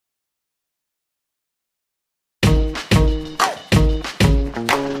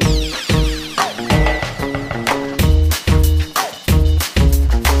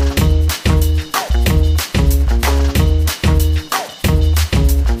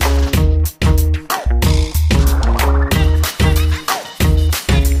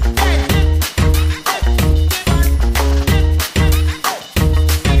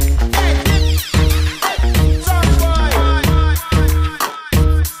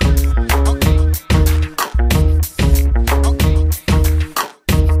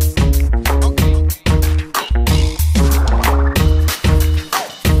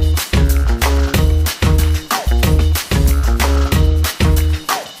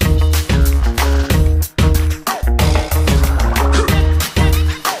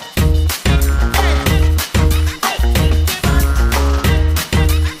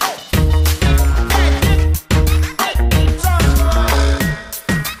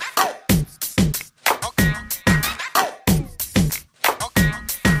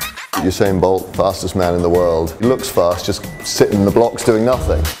Usain Bolt, fastest man in the world. He looks fast, just sitting in the blocks doing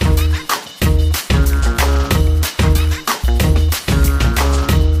nothing.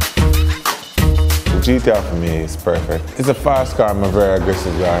 The GTR for me is perfect. It's a fast car, I'm a very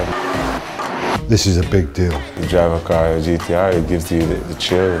aggressive guy. This is a big deal. You drive a car, a GTR, it gives you the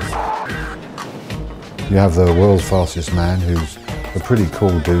chills. You have the world's fastest man who's a pretty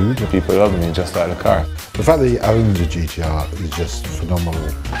cool dude. People love me just like the car. The fact that he owns a GTR is just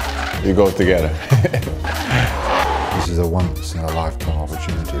phenomenal. We go together. This is a once-in-a-lifetime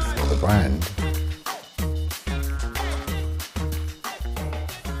opportunity for the brand.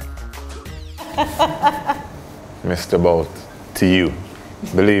 Mr. Bolt, to you.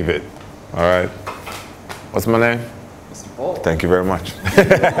 Believe it. All right. What's my name? Mr. Bolt. Thank you very much.